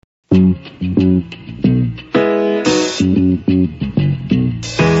Good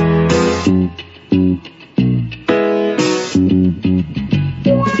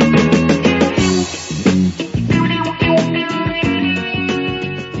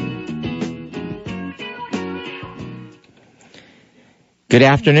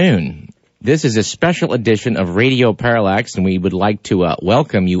afternoon. This is a special edition of Radio Parallax, and we would like to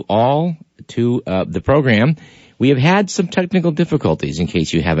welcome you all to the program. We have had some technical difficulties, in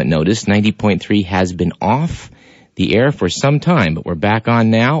case you haven't noticed. 90.3 has been off the air for some time, but we're back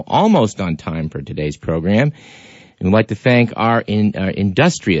on now, almost on time for today's program. And we'd like to thank our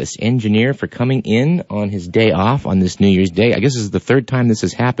industrious engineer for coming in on his day off on this New Year's Day. I guess this is the third time this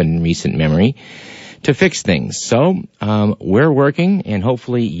has happened in recent memory, to fix things. So we're working, and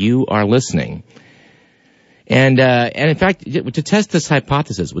hopefully you are listening. And in fact, to test this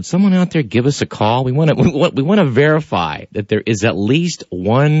hypothesis, would someone out there give us a call? We want to verify that there is at least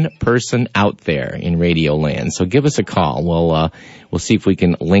one person out there in Radio Land. So give us a call. We'll see if we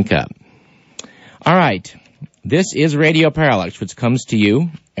can link up. All right. This is Radio Parallax, which comes to you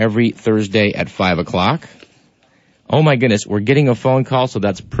every Thursday at 5 o'clock. Oh my goodness, we're getting a phone call, so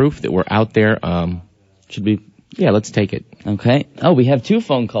that's proof that we're out there. Should we? Yeah, let's take it. Okay. Oh, we have two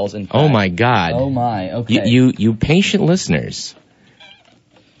phone calls in fact. Oh my God. Oh my, okay. You patient listeners.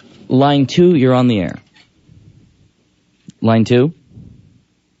 Line 2, you're on the air. Line 2?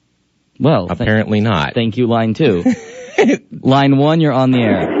 Well, apparently not. Thank you, line 2. Line 1, you're on the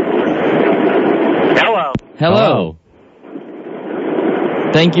air. Hello. Hello.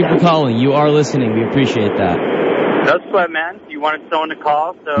 Thank you for calling. You are listening. We appreciate that. No sweat, man. You wanted someone to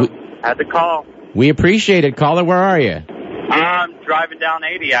call, so I had to call. We appreciate it. Caller, where are you? I'm driving down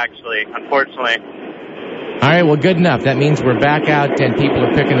 80, actually, unfortunately. All right, well, good enough. That means we're back out and people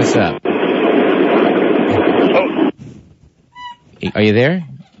are picking us up. Oh. Are you there?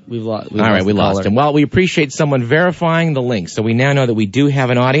 We lost him. Well, we appreciate someone verifying the link. So we now know that we do have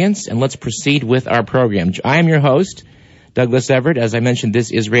an audience, and let's proceed with our program. I am your host, Douglas Everett. As I mentioned, this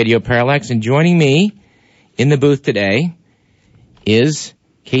is Radio Parallax, and joining me in the booth today is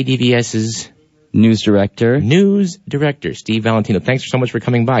KDVS's News Director, Steve Valentino. Thanks so much for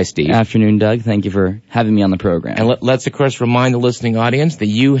coming by, Steve. Afternoon, Doug. Thank you for having me on the program. And let's, of course, remind the listening audience that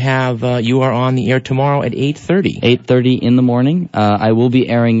you are on the air tomorrow at 8:30. 8:30 in the morning. I will be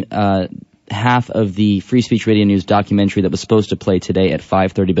airing half of the Free Speech Radio News documentary that was supposed to play today at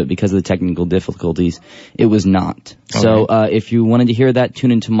 5:30, but because of the technical difficulties, it was not. Okay. So if you wanted to hear that,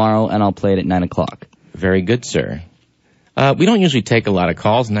 tune in tomorrow, and I'll play it at 9 o'clock. Very good, sir. We don't usually take a lot of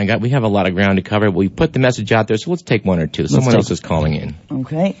calls, and we have a lot of ground to cover. We put the message out there, so let's take one or two. Someone else is calling in.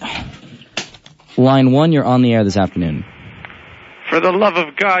 Okay. Line 1, you're on the air this afternoon. For the love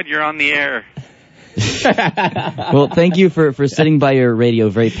of God, you're on the air. Well, thank you for sitting by your radio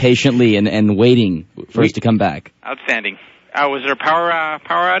very patiently and waiting for us to come back. Outstanding. Was there a power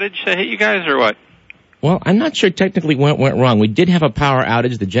outage that hit you guys, or what? Well, I'm not sure technically what went wrong. We did have a power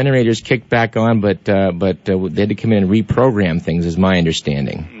outage. The generators kicked back on, but they had to come in and reprogram things, is my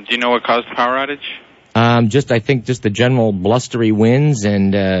understanding. Do you know what caused the power outage? I think the general blustery winds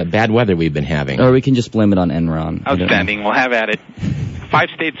and bad weather we've been having. Or we can just blame it on Enron. Outstanding. We'll have at it. 5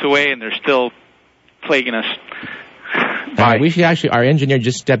 states away, and they're still plaguing us. We should our engineer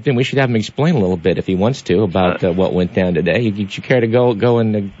just stepped in. We should have him explain a little bit, if he wants to, about what went down today. Would you care to go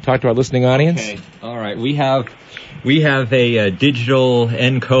and talk to our listening audience? Okay. All right. We have a digital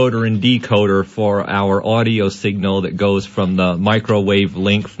encoder and decoder for our audio signal that goes from the microwave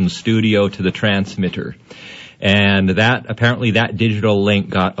link from the studio to the transmitter. And apparently that digital link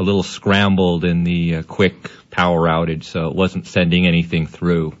got a little scrambled in the quick power outage, so it wasn't sending anything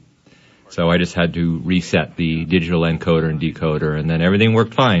through. So I just had to reset the digital encoder and decoder, and then everything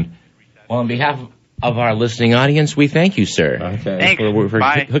worked fine. Well, on behalf of our listening audience, we thank you, sir. Okay. Thanks. For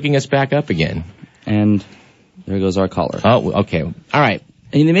hooking us back up again. And there goes our caller. Oh, okay. All right.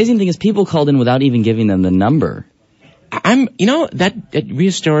 And the amazing thing is people called in without even giving them the number. That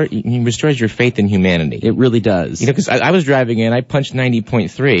restores your faith in humanity. It really does. Because I was driving in, I punched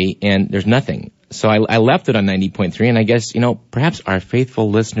 90.3, and there's nothing. So I left it on 90.3, and I guess, perhaps our faithful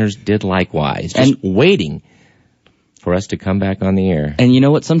listeners did likewise, just waiting for us to come back on the air. And you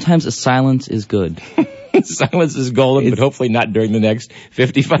know what? Sometimes a silence is good. Silence is golden, but hopefully not during the next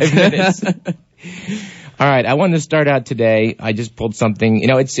 55 minutes. All right, I wanted to start out today. I just pulled something.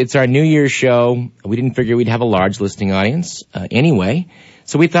 It's our New Year's show. We didn't figure we'd have a large listening audience anyway.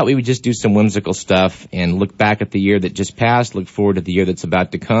 So we thought we would just do some whimsical stuff and look back at the year that just passed, look forward to the year that's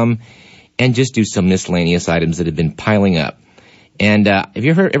about to come, and just do some miscellaneous items that have been piling up. And have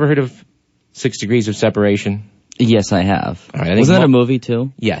you ever heard of 6 Degrees of Separation? Yes, I have. All right, Wasn't that a movie,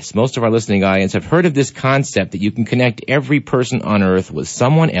 too? Yes, most of our listening audience have heard of this concept that you can connect every person on Earth with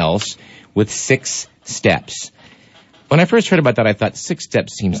someone else with 6 steps. When I first heard about that, I thought 6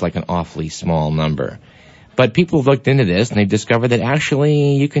 steps seems like an awfully small number. But people have looked into this, and they've discovered that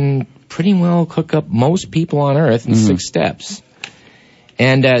actually you can pretty well hook up most people on Earth in 6 steps.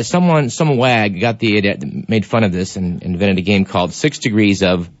 And some wag got the idea, made fun of this, and invented a game called 6 Degrees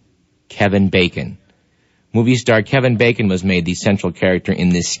of Kevin Bacon. Movie star Kevin Bacon was made the central character in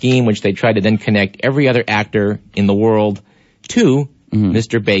this scheme, which they tried to then connect every other actor in the world to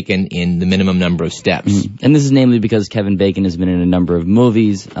Mr. Bacon in the minimum number of steps. And this is namely because Kevin Bacon has been in a number of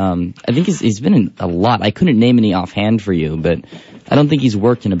movies. I think he's been in a lot. I couldn't name any offhand for you, but I don't think he's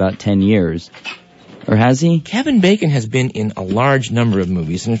worked in about 10 years. Or has he? Kevin Bacon has been in a large number of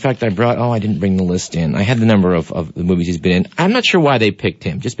movies. And in fact, I didn't bring the list in. I had the number of the movies he's been in. I'm not sure why they picked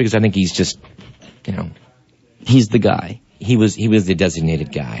him, just because I think he's just, He's the guy. He was the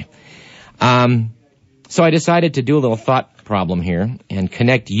designated guy. So I decided to do a little thought problem here and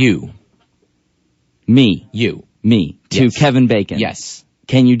connect you. Me. You. Me. To Yes. Kevin Bacon. Yes.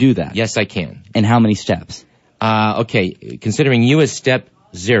 Can you do that? Yes, I can. And how many steps? Okay, considering you as step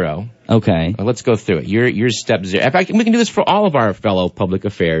 0, Okay. well, let's go through it. You're step 0. In fact, we can do this for all of our fellow public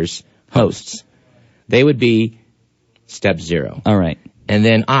affairs hosts. They would be step 0. All right. And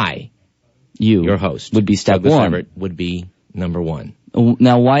then You. your host, Would be step Douglas 1. Everett, would be number 1.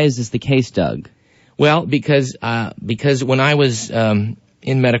 Now, why is this the case, Doug? Well, because when I was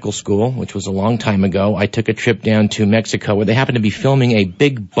in medical school, which was a long time ago, I took a trip down to Mexico where they happened to be filming a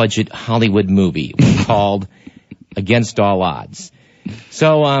big budget Hollywood movie called Against All Odds.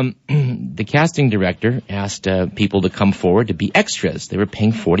 So the casting director asked people to come forward to be extras. They were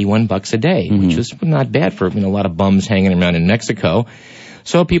paying $41 a day, which was not bad for a lot of bums hanging around in Mexico.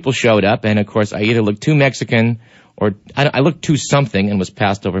 So people showed up, and of course I either looked too Mexican or I looked too something and was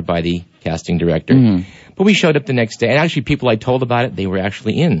passed over by the casting director. But we showed up the next day, and actually people I told about it, they were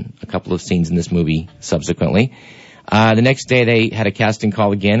actually in a couple of scenes in this movie subsequently. The next day they had a casting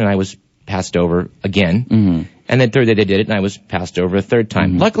call again, and I was passed over again. And then third day they did it, and I was passed over a third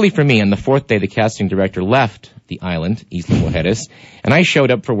time. Luckily for me, on the fourth day, the casting director left the island, Isla Mujeres, and I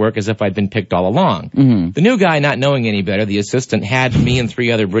showed up for work as if I'd been picked all along. The new guy, not knowing any better, the assistant, had me and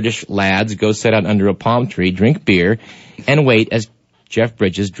 3 other British lads go sit out under a palm tree, drink beer, and wait as Jeff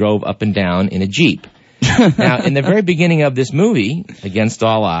Bridges drove up and down in a Jeep. Now, in the very beginning of this movie, Against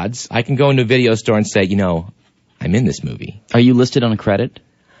All Odds, I can go into a video store and say, I'm in this movie. Are you listed on a credit?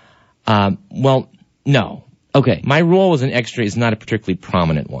 Well, no. Okay. My role as an extra is not a particularly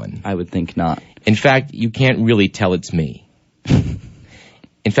prominent one. I would think not. In fact, you can't really tell it's me.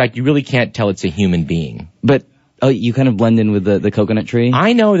 In fact, you really can't tell it's a human being. But you kind of blend in with the coconut tree?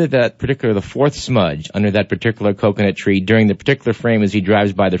 I know the fourth smudge under that particular coconut tree during the particular frame as he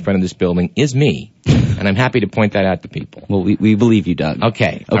drives by the front of this building is me. And I'm happy to point that out to people. Well, we believe you, Doug.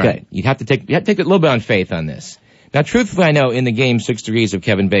 Okay. All right. You have to take a little bit on faith on this. Now, truthfully, I know in the game 6 Degrees of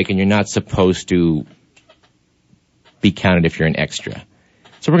Kevin Bacon, you're not supposed to be counted if you're an extra.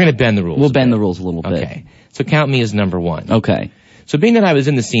 So we're going to bend the rules. We'll bend the rules a little bit. Okay. So count me as number 1. Okay. So being that I was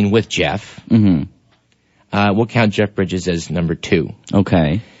in the scene with Jeff, we'll count Jeff Bridges as number 2.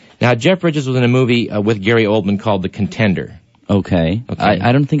 Okay. Now, Jeff Bridges was in a movie with Gary Oldman called The Contender. Okay.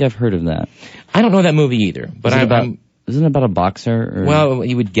 I don't think I've heard of that. I don't know that movie either. But isn't it about a boxer? Or? Well,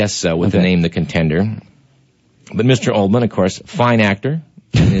 you would guess so with the name The Contender. But Mr. Oldman, of course, fine actor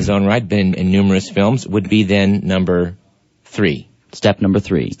in his own right, been in numerous films, would be then number 3. Step number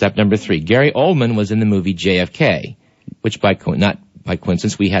 3. Step number 3. Gary Oldman was in the movie JFK, which not by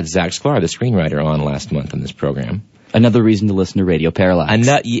coincidence, we had Zach Sklar, the screenwriter, on last month on this program. Another reason to listen to Radio Parallax.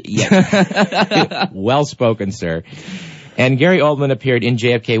 Well spoken, sir. And Gary Oldman appeared in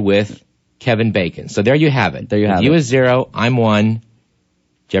JFK with Kevin Bacon. So there you have it. There you have it. You is 0, I'm 1,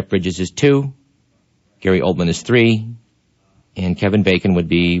 Jeff Bridges is 2, Gary Oldman is 3, and Kevin Bacon would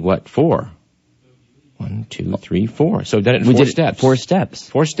be, 4? 1, 2, 3, 4. So we've done it in 4 steps. 4 steps.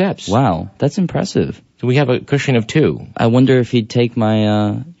 4 steps. Wow, that's impressive. So we have a cushion of 2. I wonder if he'd take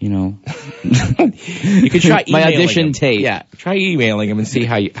my, You could try my emailing audition him. tape. Yeah, try emailing him and see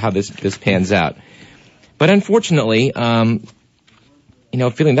how this pans out. But unfortunately, feeling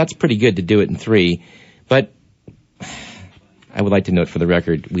that's pretty good to do it in 3. But I would like to note for the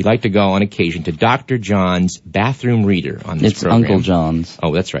record, we like to go on occasion to Dr. John's bathroom reader on this program. It's Uncle John's.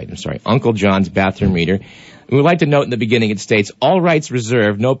 Oh, that's right. I'm sorry. Uncle John's bathroom reader. We would like to note in the beginning it states, all rights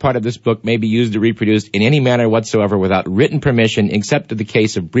reserved, no part of this book may be used or reproduced in any manner whatsoever without written permission, except in the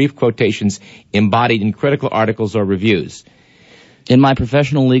case of brief quotations embodied in critical articles or reviews. In my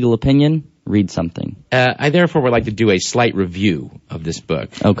professional legal opinion, read something. I therefore would like to do a slight review of this book.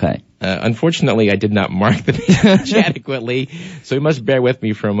 Okay. Unfortunately, I did not mark the page adequately, so you must bear with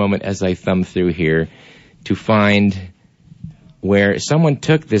me for a moment as I thumb through here to find where someone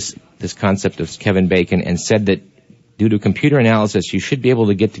took this concept of Kevin Bacon and said that due to computer analysis, you should be able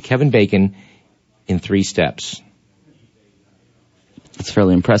to get to Kevin Bacon in 3 steps. That's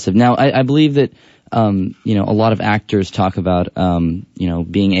fairly impressive. Now, I believe that, a lot of actors talk about,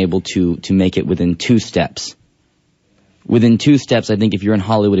 being able to make it within 2 steps. Within 2 steps, I think if you're in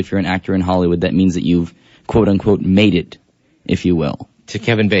Hollywood, if you're an actor in Hollywood, that means that you've, quote unquote, made it, if you will. To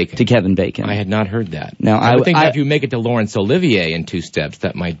Kevin Bacon. To Kevin Bacon. I had not heard that. Now, I would think that if you make it to Laurence Olivier in 2 steps,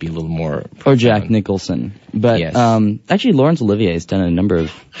 that might be a little more profound. Or Jack Nicholson. But, yes. Actually, Laurence Olivier has done a number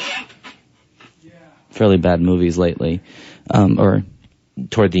of fairly bad movies lately. Or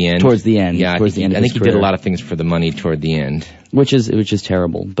toward the end. Towards the end. Yeah, I think he did a lot of things for the money toward the end. Which is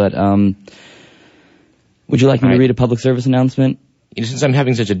terrible. But, would you like me to read a public service announcement? Since I'm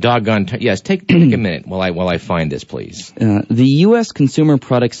having such a doggone yes, take a minute while I find this, please. The U.S. Consumer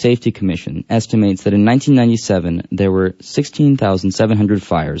Product Safety Commission estimates that in 1997 there were 16,700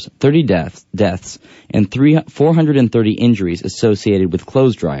 fires, 30 deaths, and 430 injuries associated with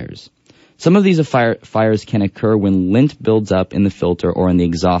clothes dryers. Some of these fires can occur when lint builds up in the filter or in the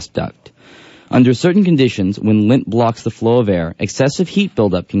exhaust duct. Under certain conditions, when lint blocks the flow of air, excessive heat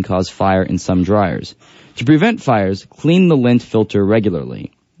buildup can cause fire in some dryers. To prevent fires, clean the lint filter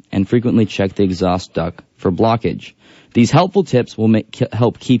regularly and frequently check the exhaust duct for blockage. These helpful tips will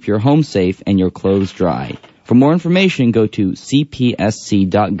help keep your home safe and your clothes dry. For more information, go to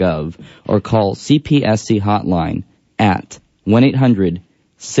cpsc.gov or call CPSC hotline at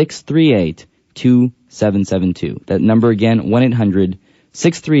 1-800-638-2772. That number again,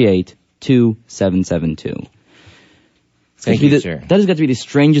 1-800-638-2772. Thank you, sir. That has got to be the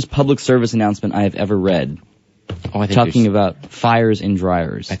strangest public service announcement I have ever read. Talking about fires in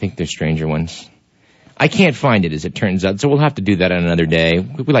dryers. I think there's stranger ones. I can't find it, as it turns out, so we'll have to do that on another day.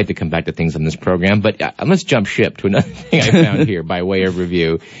 We like to come back to things on this program, but let's jump ship to another thing I found here by way of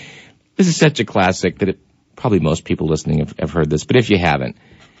review. This is such a classic that probably most people listening have heard this, but if you haven't,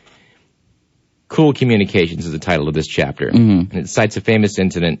 Cool Communications is the title of this chapter, and it cites a famous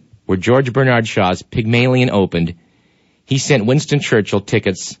incident where George Bernard Shaw's Pygmalion opened. He sent Winston Churchill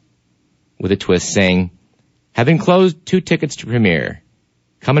tickets with a twist saying, "Have enclosed 2 tickets to premiere.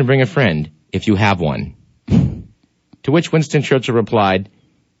 Come and bring a friend if you have one." To which Winston Churchill replied,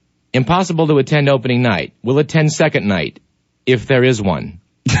 "Impossible to attend opening night. We'll attend second night, if there is one."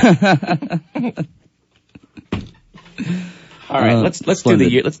 All right, let's do the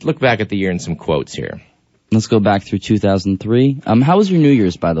year. Let's look back at the year in some quotes here. Let's go back through 2003. How was your New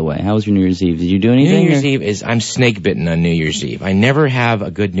Year's, by the way? How was your New Year's Eve? Did you do anything? New Year's Eve I'm snake bitten on New Year's Eve. I never have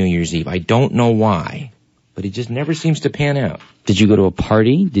a good New Year's Eve. I don't know why, but it just never seems to pan out. Did you go to a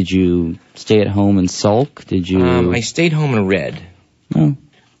party? Did you stay at home and sulk? Did you? I stayed home and read. Oh,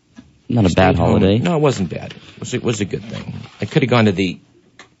 not a bad holiday. No, it wasn't bad. It was a good thing. I could have gone to the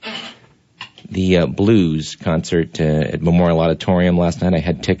blues concert at Memorial Auditorium last night. I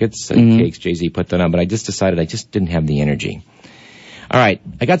had tickets. Cakes, Jay-Z put that on, but I just decided I just didn't have the energy. All right,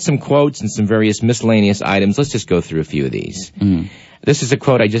 I got some quotes and some various miscellaneous items. Let's just go through a few of these. This is a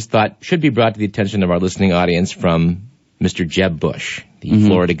quote I just thought should be brought to the attention of our listening audience from Mr. Jeb Bush, the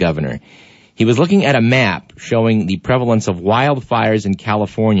Florida governor. He was looking at a map showing the prevalence of wildfires in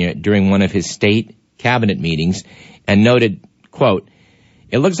California during one of his state cabinet meetings and noted, quote,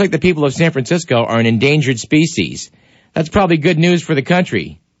 "It looks like the people of San Francisco are an endangered species. That's probably good news for the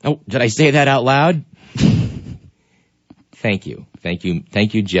country." Oh, did I say that out loud? Thank you,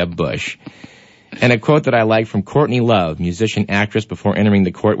 Jeb Bush. And a quote that I like from Courtney Love, musician actress, before entering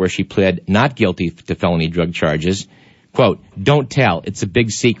the court where she pled not guilty to felony drug charges. Quote, "Don't tell, it's a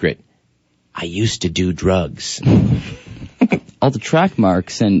big secret. I used to do drugs." All the track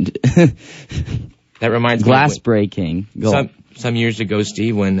marks and that reminds glass me breaking. Some years ago,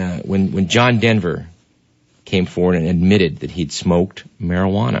 Steve, when John Denver came forward and admitted that he'd smoked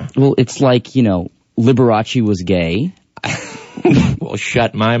marijuana. Well, it's like, Liberace was gay. Well,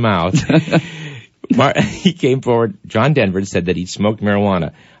 shut my mouth. He came forward, John Denver said that he'd smoked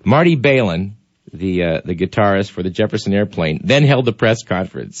marijuana. Marty Balin, the guitarist for the Jefferson Airplane, then held a press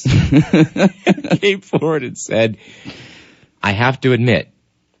conference. Came forward and said, "I have to admit,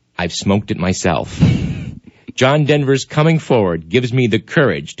 I've smoked it myself. John Denver's coming forward gives me the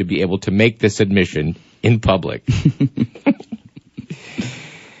courage to be able to make this admission in public."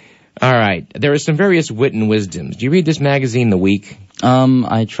 All right. There are some various wit and wisdoms. Do you read this magazine, The Week?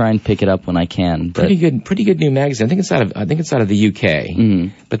 I try and pick it up when I can. But Pretty good new magazine. I think it's out of the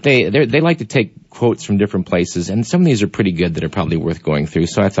UK. But they like to take quotes from different places, and some of these are pretty good that are probably worth going through.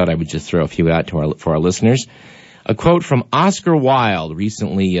 So I thought I would just throw a few out for our listeners. A quote from Oscar Wilde,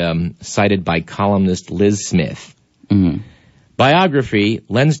 recently cited by columnist Liz Smith. Biography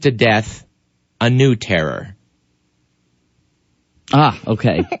lends to death a new terror.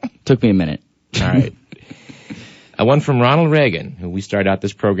 Okay. Took me a minute. All right. One from Ronald Reagan, who we started out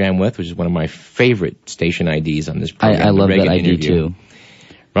this program with, which is one of my favorite station IDs on this program. I love Reagan that ID interview. too.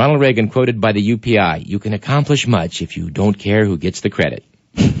 Ronald Reagan, quoted by the UPI, "You can accomplish much if you don't care who gets the credit."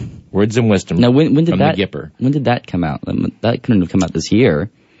 Words of wisdom Now, when did from that, the Gipper. When did that come out? That couldn't have come out this year.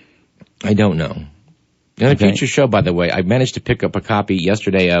 I don't know. In a future show, by the way, I managed to pick up a copy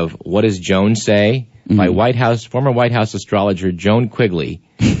yesterday of What Does Joan Say? By former White House astrologer Joan Quigley,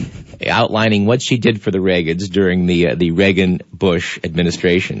 outlining what she did for the Reagans during the Reagan-Bush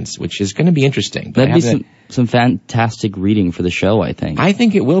administrations, which is going to be interesting. That'd be some fantastic reading for the show, I think. I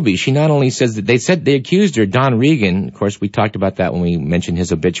think it will be. She not only says that they accused her, Don Regan, of course we talked about that when we mentioned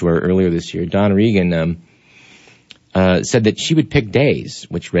his obituary earlier this year. Don Regan said that she would pick days,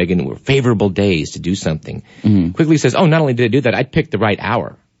 which Reagan were favorable days to do something. Quigley says, not only did I do that, I'd pick the right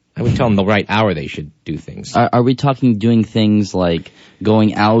hour. I would tell them the right hour they should do things. Are we talking doing things like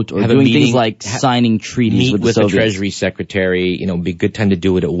going out or doing things like signing treaties with the Soviets? The Treasury Secretary, be a good time to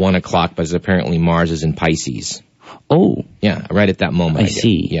do it at 1 o'clock, because apparently Mars is in Pisces. Oh. Yeah, right at that moment. I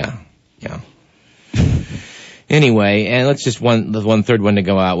see. Yeah. Anyway, and let's just one third one to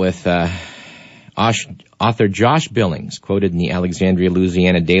go out with, author Josh Billings, quoted in the Alexandria,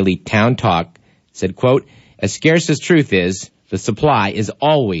 Louisiana Daily Town Talk, said, quote, "As scarce as truth is, the supply is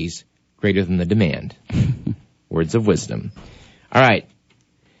always greater than the demand." Words of wisdom. All right.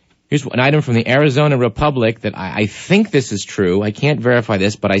 Here's an item from the Arizona Republic that I think this is true. I can't verify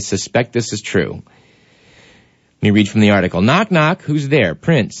this, but I suspect this is true. Let me read from the article. Knock, knock. Who's there?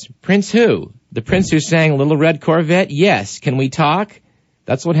 Prince. Prince who? The prince who sang Little Red Corvette? Yes. Can we talk?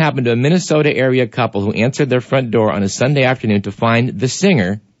 That's what happened to a Minnesota area couple who answered their front door on a Sunday afternoon to find the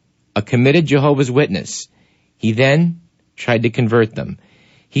singer, a committed Jehovah's Witness. He then tried to convert them.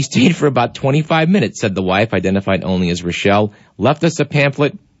 He stayed for about 25 minutes, said the wife, identified only as Rochelle, left us a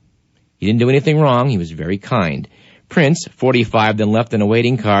pamphlet. He didn't do anything wrong. He was very kind. Prince, 45, then left in a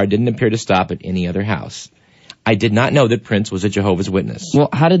waiting car, didn't appear to stop at any other house. I did not know that Prince was a Jehovah's Witness. Well,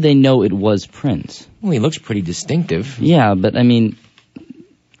 how did they know it was Prince? Well, he looks pretty distinctive. Yeah, but I mean,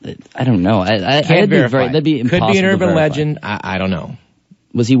 I don't know. I can't verify. That'd be impossible. Could be an urban to verify. legend. I don't know.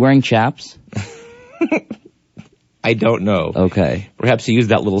 Was he wearing chaps? I don't know. Okay. Perhaps he used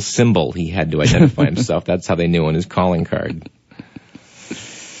that little symbol he had to identify himself. That's how they knew on his calling card.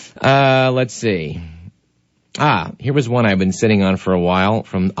 Let's see. Here was one I've been sitting on for a while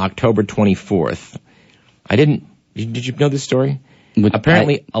from October 24th. Did you know this story?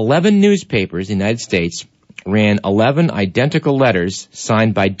 Apparently 11 newspapers in the United States ran 11 identical letters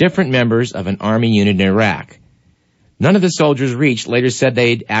signed by different members of an army unit in Iraq. None of the soldiers reached later said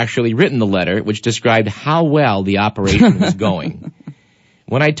they'd actually written the letter, which described how well the operation was going.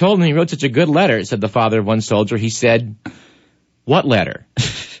 When I told him he wrote such a good letter, said the father of one soldier, he said, "What letter?"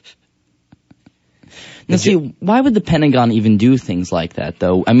 Now, see, why would the Pentagon even do things like that,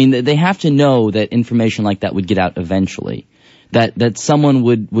 though? I mean, they have to know that information like that would get out eventually. That someone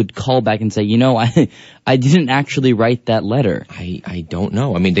would call back and say, I didn't actually write that letter. I don't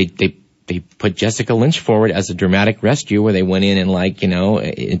know. I mean, they put Jessica Lynch forward as a dramatic rescue where they went in and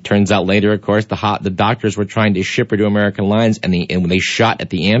it turns out later, of course, the doctors were trying to ship her to American Lines and when they shot at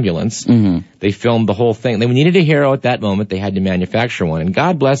the ambulance, they filmed the whole thing. They needed a hero at that moment. They had to manufacture one. And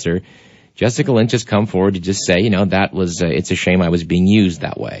God bless her, Jessica Lynch has come forward to just say, that was, it's a shame I was being used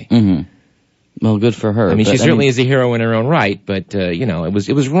that way. Well, good for her. I mean, she certainly is a hero in her own right, but,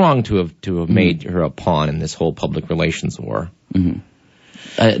 it was wrong to have made her a pawn in this whole public relations war.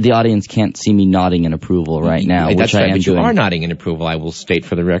 The audience can't see me nodding in approval right now, That's which I right, am but doing. You are nodding in approval, I will state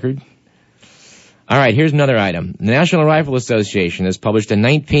for the record. All right, here's another item. The National Rifle Association has published a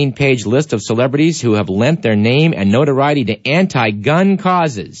 19-page list of celebrities who have lent their name and notoriety to anti-gun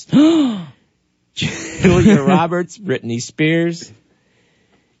causes. Julia Roberts, Britney Spears,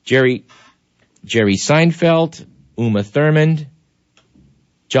 Jerry Seinfeld, Uma Thurman,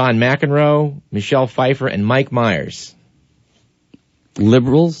 John McEnroe, Michelle Pfeiffer, and Mike Myers.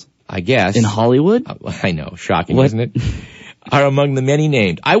 Liberals? I guess. In Hollywood? I know. Shocking, isn't it? Are among the many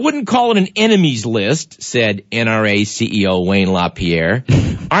named. I wouldn't call it an enemies list, said NRA CEO Wayne LaPierre.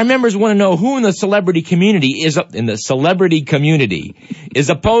 Our members want to know who in the celebrity community is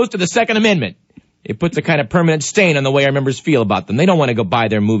opposed to the Second Amendment. It puts a kind of permanent stain on the way our members feel about them. They don't want to go buy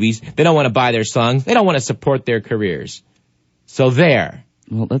their movies. They don't want to buy their songs. They don't want to support their careers. So there.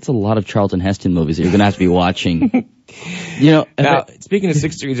 Well, that's a lot of Charlton Heston movies that you're going to have to be watching. Now, speaking of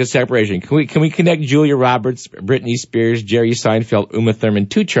 6 degrees of separation, can we connect Julia Roberts, Britney Spears, Jerry Seinfeld, Uma Thurman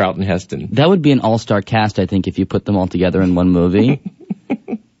to Charlton Heston? That would be an all-star cast, I think, if you put them all together in one movie.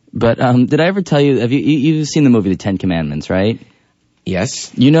 But did I ever tell you, you've seen the movie The Ten Commandments, right?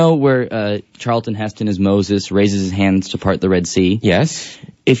 Yes. You know where Charlton Heston as Moses raises his hands to part the Red Sea? Yes.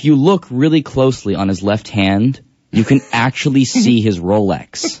 If you look really closely on his left hand, you can actually see his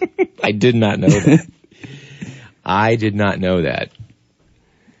Rolex. I did not know that. I did not know that.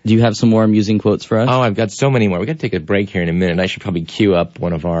 Do you have some more amusing quotes for us? Oh, I've got so many more. We've got to take a break here in a minute. I should probably queue up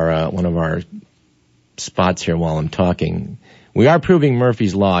one of our spots here while I'm talking. We are proving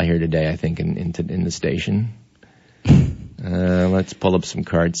Murphy's Law here today, I think, in the station. Let's pull up some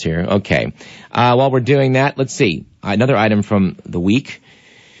cards here. Okay. While we're doing that, let's see. Another item from the week.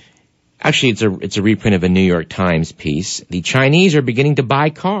 Actually, it's a reprint of a New York Times piece. The Chinese are beginning to buy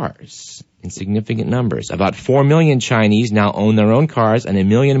cars in significant numbers. About 4 million Chinese now own their own cars, and 1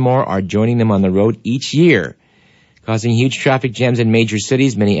 million more are joining them on the road each year, causing huge traffic jams in major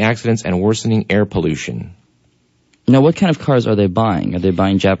cities, many accidents, and worsening air pollution. Now, what kind of cars are they buying? Are they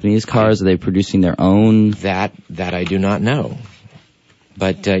buying Japanese cars? Are they producing their own? That I do not know.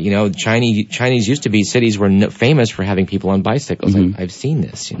 But, Chinese used to be cities were famous for having people on bicycles. Mm-hmm. I've seen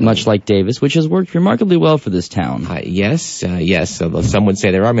this. Much like Davis, which has worked remarkably well for this town. Yes. Although some would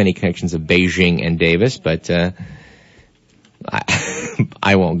say there are many connections of Beijing and Davis, but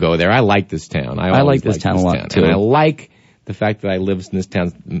I won't go there. I like this town. I like this town a lot, too. And I like the fact that I lived in this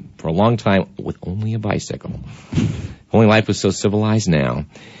town for a long time with only a bicycle. Only life was so civilized now.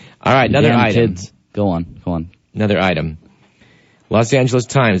 All right, another item. Kids. Go on. Another item. Los Angeles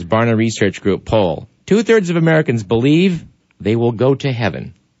Times, Barna Research Group poll. 2/3 of Americans believe they will go to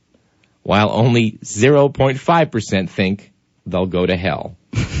heaven, while only 0.5% think they'll go to hell.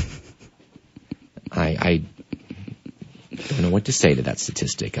 I don't know what to say to that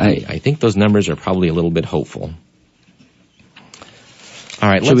statistic. I think those numbers are probably a little bit hopeful. All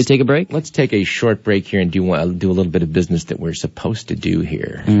right, should we take a break? Let's take a short break here and do a little bit of business that we're supposed to do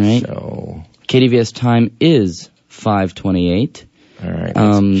here. All right. So, KDVS time is 5:28. All right,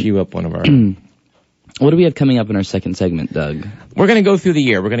 let's cue up one of our... What do we have coming up in our second segment, Doug? We're going to go through the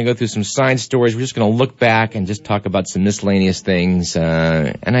year. We're going to go through some science stories. We're just going to look back and just talk about some miscellaneous things.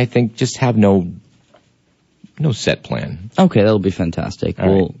 And I think just have no set plan. Okay, that'll be fantastic.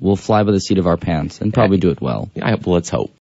 All right. We'll fly by the seat of our pants and probably do it well. Well, let's hope.